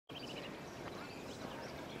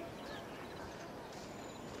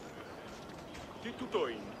Τι τούτο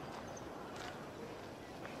είναι?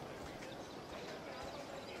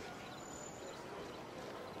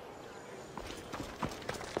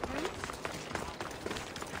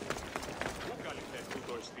 Πού καλυφθές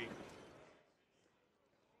τούτο εστί?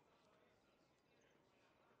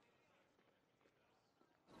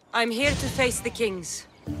 I'm here to face the kings.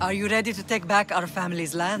 Are you ready to take back our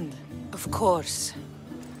family's land? Of course.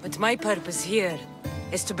 But my purpose here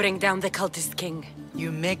is to bring down the cultist king.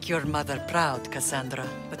 You make your mother proud, Cassandra.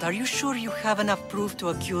 But are you sure you have enough proof to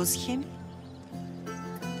accuse him?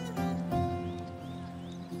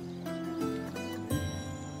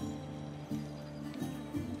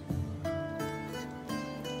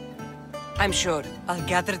 I'm sure. I'll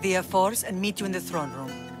gather the F4s and meet you in the throne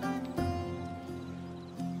room.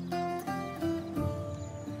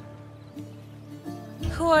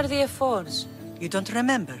 Who are the F4s? You don't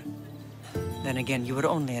remember? Then again, you were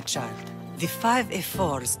only a child. The 5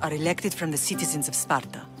 F4s are elected from the citizens of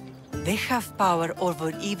Sparta. They have power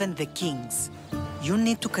over even the kings. You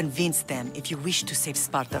need to convince them if you wish to save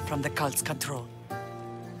Sparta from the cult's control.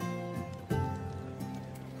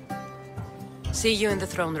 See you in the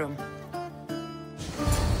throne room.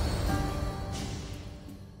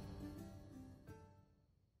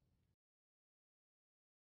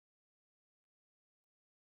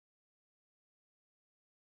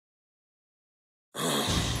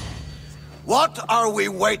 What are we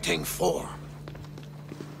waiting for?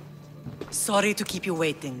 Sorry to keep you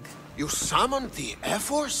waiting. You summoned the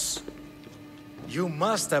F-Force? You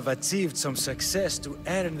must have achieved some success to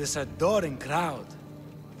earn this adoring crowd.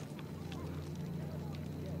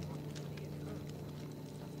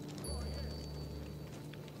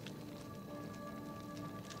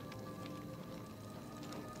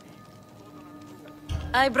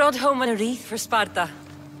 I brought home a wreath for Sparta.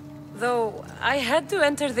 Though I had to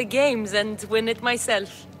enter the games and win it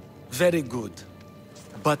myself. Very good.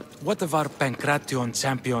 But what of our Pancration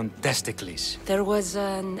champion, Desticles? There was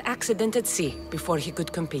an accident at sea before he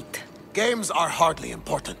could compete. Games are hardly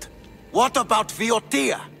important. What about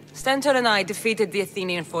Viotia? Stentor and I defeated the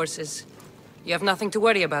Athenian forces. You have nothing to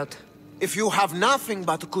worry about. If you have nothing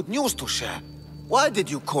but good news to share, why did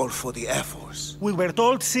you call for the F-Force? We were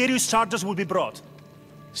told serious charges would be brought.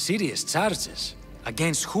 Serious charges?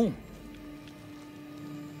 Against whom?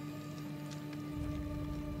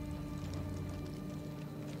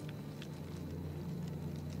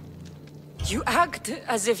 You act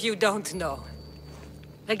as if you don't know.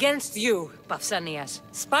 Against you, Pausanias.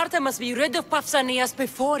 Sparta must be rid of Pausanias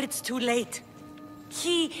before it's too late.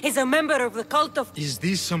 He is a member of the cult of... Is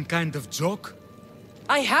this some kind of joke?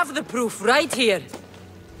 I have the proof right here.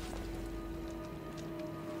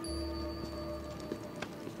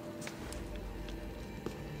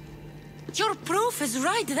 Your proof is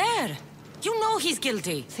right there. You know he's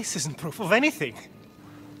guilty. This isn't proof of anything.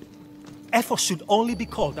 Efforts should only be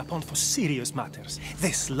called upon for serious matters.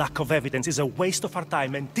 This lack of evidence is a waste of our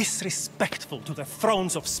time and disrespectful to the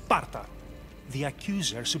thrones of Sparta. The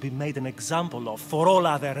accuser should be made an example of for all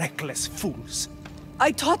other reckless fools.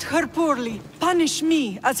 I taught her poorly. Punish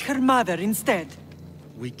me as her mother instead.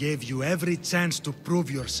 We gave you every chance to prove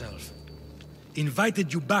yourself.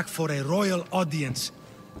 Invited you back for a royal audience.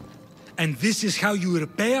 And this is how you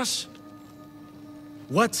repay us?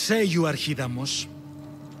 What say you, Archidamos?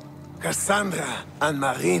 Cassandra and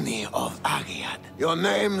Marini of Agiad. Your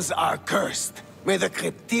names are cursed. May the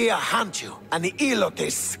Cryptia hunt you, and the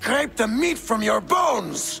Elotes scrape the meat from your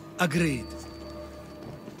bones! Agreed.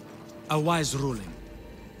 A wise ruling.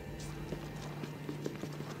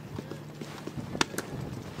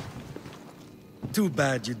 Too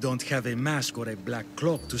bad you don't have a mask or a black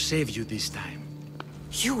cloak to save you this time.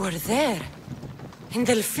 You were there. In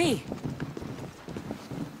Delphi.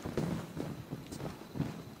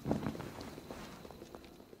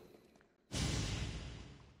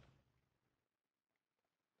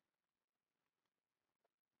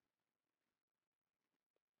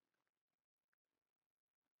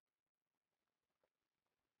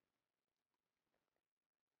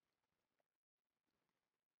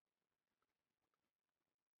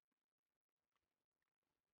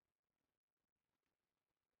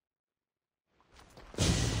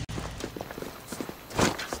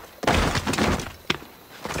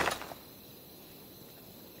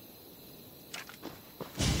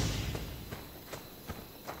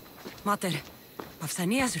 Mater,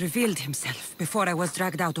 Pausanias revealed himself before I was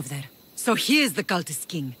dragged out of there. So he is the cultist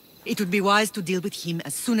king. It would be wise to deal with him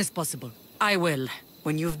as soon as possible. I will.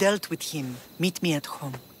 When you've dealt with him, meet me at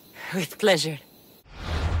home. With pleasure.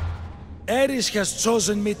 Ares has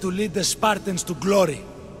chosen me to lead the Spartans to glory.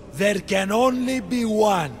 There can only be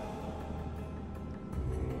one.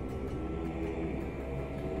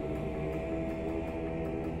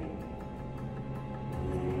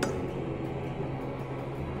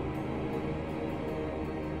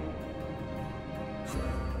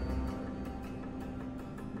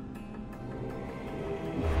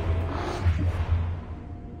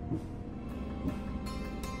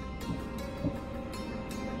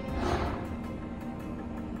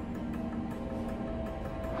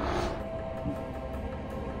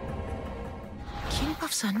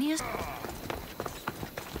 Pausanias?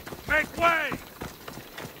 Make way!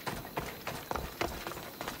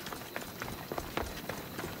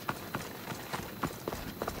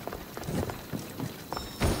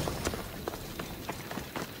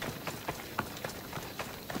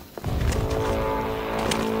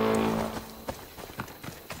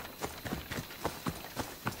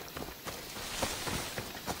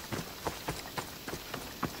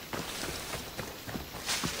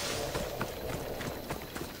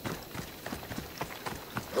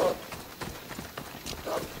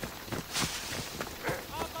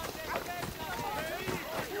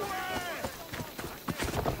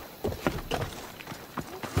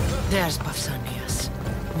 There's Pausanias.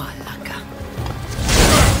 Malaka.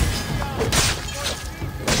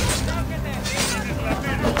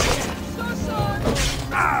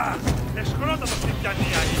 Εσκρότα το χτυπιανή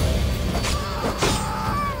ahí.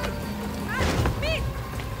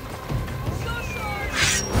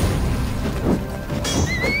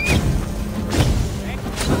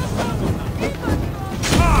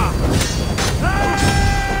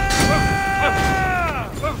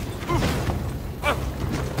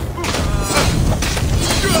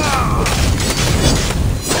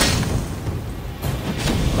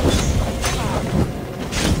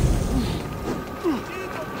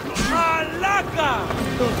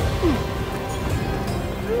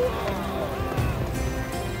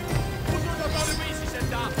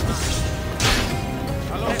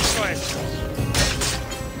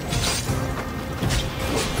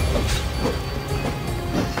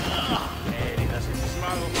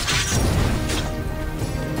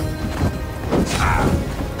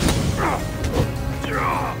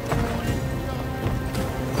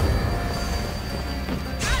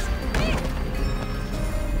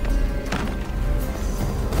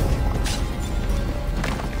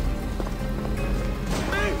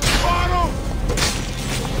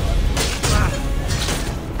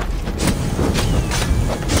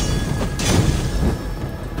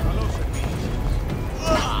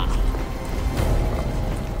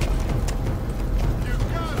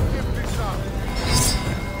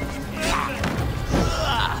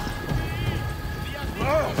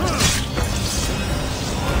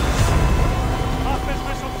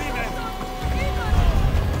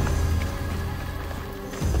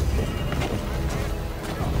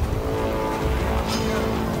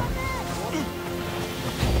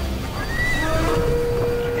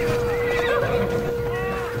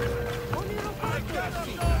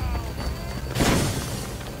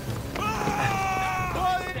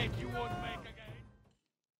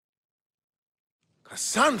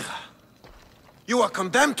 Cassandra! You are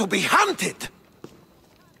condemned to be hunted!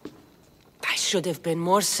 I should have been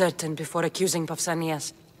more certain before accusing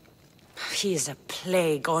Pausanias. He is a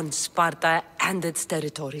plague on Sparta and its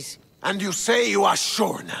territories. And you say you are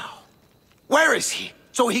sure now? Where is he,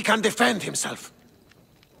 so he can defend himself?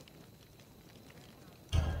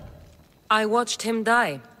 I watched him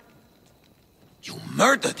die. You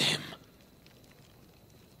murdered him?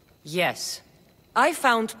 Yes. I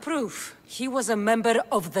found proof he was a member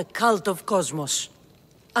of the cult of Cosmos.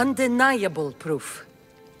 Undeniable proof.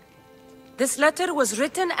 This letter was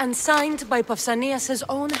written and signed by Pausanias'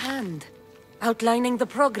 own hand, outlining the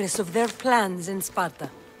progress of their plans in Sparta.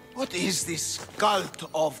 What is this cult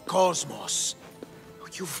of Cosmos?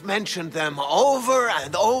 You've mentioned them over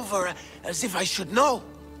and over, as if I should know.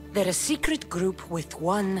 They're a secret group with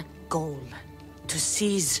one goal: to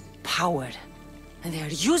seize power. And they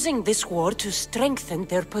are using this war to strengthen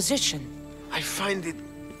their position. I find it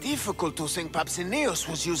difficult to think Pausanias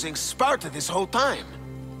was using Sparta this whole time.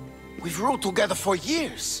 We've ruled together for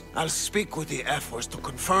years. I'll speak with the Ephors to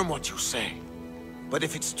confirm what you say. But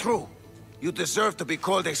if it's true, you deserve to be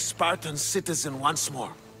called a Spartan citizen once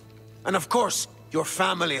more. And of course, your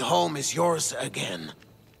family home is yours again.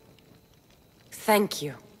 Thank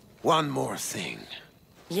you. One more thing.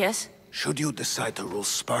 Yes? Should you decide to rule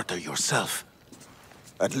Sparta yourself,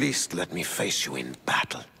 at least let me face you in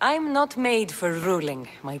battle. I'm not made for ruling,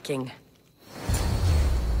 my king.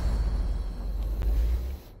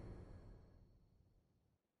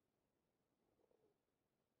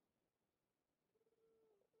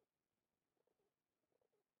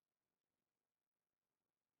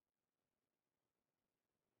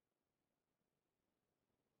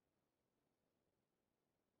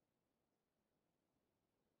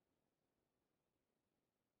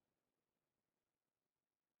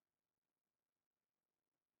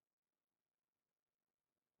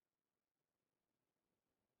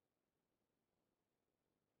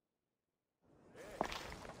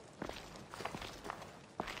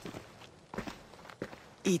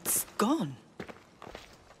 It's gone.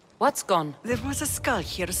 What's gone? There was a skull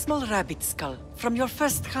here, a small rabbit skull, from your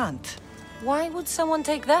first hunt. Why would someone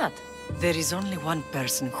take that? There is only one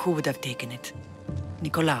person who would have taken it.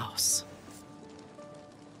 Nikolaos.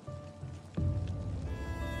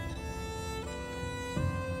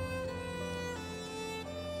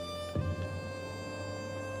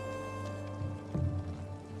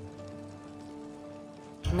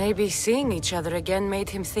 Maybe seeing each other again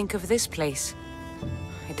made him think of this place.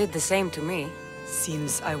 It did the same to me.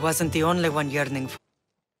 Seems I wasn't the only one yearning for...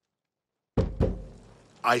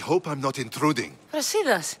 I hope I'm not intruding.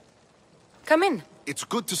 Brasidas, come in. It's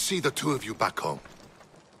good to see the two of you back home.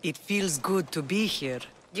 It feels good to be here.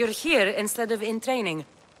 You're here instead of in training.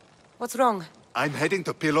 What's wrong? I'm heading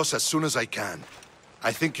to Pylos as soon as I can.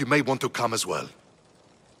 I think you may want to come as well.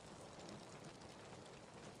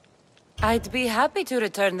 I'd be happy to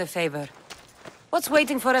return the favor. What's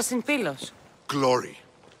waiting for us in Pylos? Glory.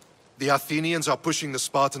 The Athenians are pushing the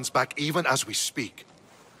Spartans back even as we speak.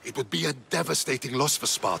 It would be a devastating loss for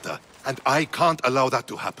Sparta, and I can't allow that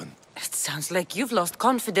to happen. It sounds like you've lost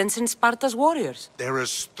confidence in Sparta's warriors. They're as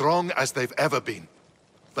strong as they've ever been.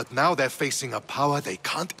 But now they're facing a power they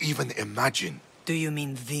can't even imagine. Do you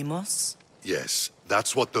mean Demos? Yes,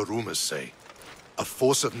 that's what the rumors say. A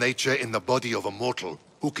force of nature in the body of a mortal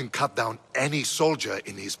who can cut down any soldier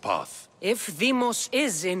in his path. If Demos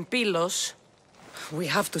is in Pylos, we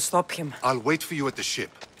have to stop him. I'll wait for you at the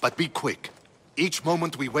ship, but be quick. Each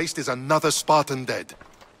moment we waste is another Spartan dead.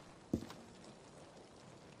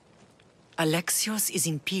 Alexios is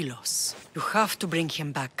in Pylos. You have to bring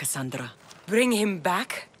him back, Cassandra. Bring him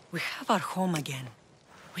back? We have our home again.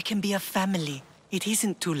 We can be a family. It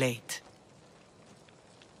isn't too late.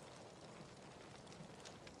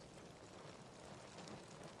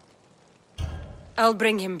 I'll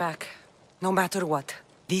bring him back, no matter what.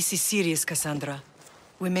 This is serious, Cassandra.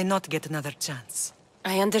 We may not get another chance.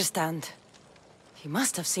 I understand. He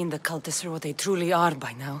must have seen the cultists for what they truly are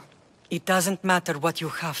by now. It doesn't matter what you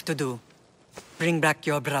have to do. Bring back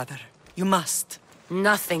your brother. You must.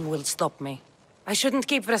 Nothing will stop me. I shouldn't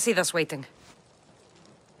keep Brasidas waiting.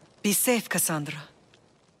 Be safe, Cassandra.